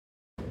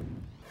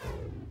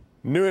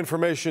New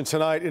information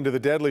tonight into the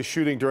deadly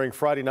shooting during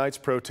Friday night's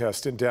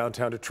protest in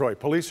downtown Detroit.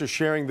 Police are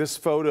sharing this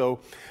photo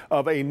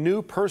of a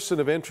new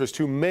person of interest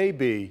who may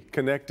be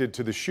connected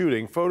to the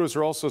shooting. Photos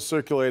are also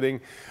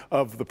circulating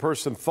of the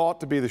person thought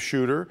to be the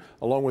shooter,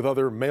 along with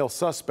other male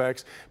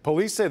suspects.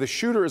 Police say the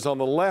shooter is on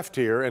the left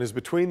here and is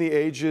between the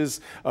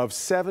ages of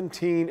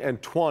 17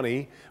 and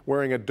 20,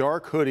 wearing a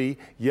dark hoodie,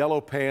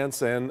 yellow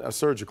pants, and a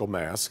surgical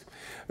mask.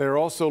 They're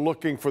also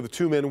looking for the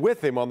two men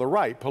with him on the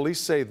right. Police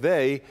say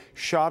they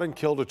shot and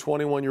killed a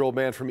 21-year-old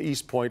man from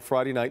East Point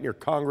Friday night near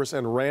Congress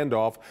and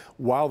Randolph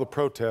while the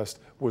protest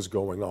was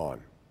going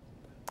on.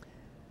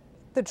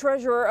 The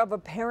treasurer of a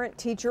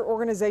parent-teacher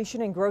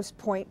organization in Grosse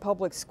Pointe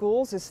Public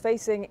Schools is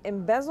facing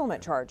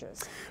embezzlement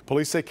charges.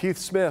 Police say Keith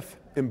Smith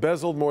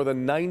embezzled more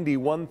than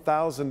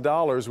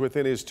 $91,000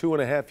 within his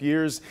 2.5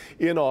 years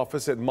in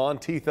office at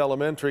Monteith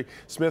Elementary.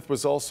 Smith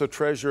was also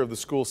treasurer of the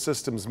school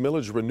system's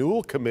millage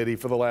renewal committee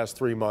for the last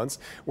 3 months,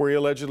 where he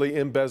allegedly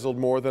embezzled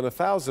more than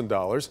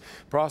 $1,000.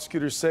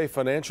 Prosecutors say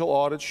financial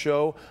audits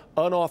show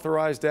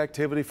unauthorized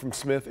activity from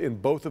Smith in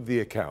both of the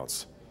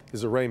accounts.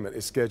 His arraignment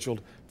is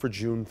scheduled for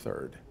June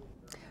 3rd.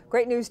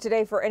 Great news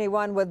today for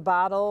anyone with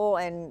bottles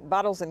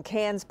and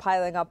cans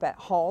piling up at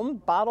home.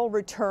 Bottle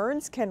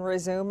returns can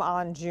resume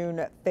on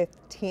June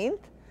 15th.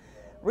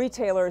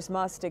 Retailers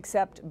must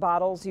accept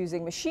bottles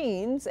using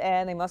machines,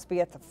 and they must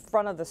be at the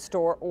front of the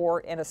store or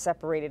in a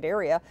separated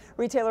area.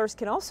 Retailers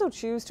can also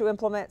choose to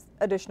implement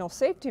additional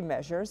safety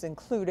measures,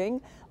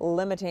 including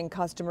limiting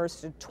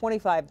customers to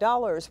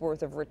 $25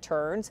 worth of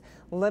returns,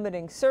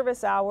 limiting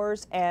service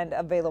hours and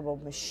available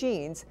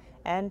machines,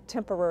 and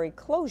temporary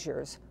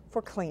closures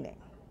for cleaning.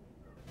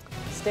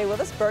 Stay with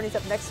us. Bernie's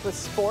up next with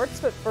sports,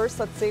 but first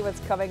let's see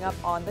what's coming up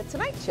on The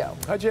Tonight Show.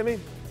 Hi, Jimmy.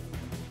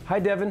 Hi,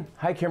 Devin.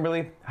 Hi,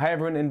 Kimberly. Hi,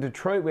 everyone in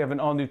Detroit. We have an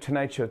all-new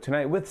Tonight Show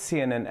tonight with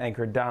CNN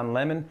anchor Don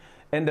Lemon,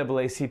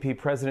 NAACP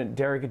President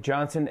Derek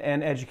Johnson,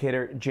 and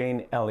educator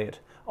Jane Elliott.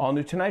 All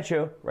new Tonight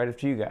Show right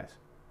after you guys.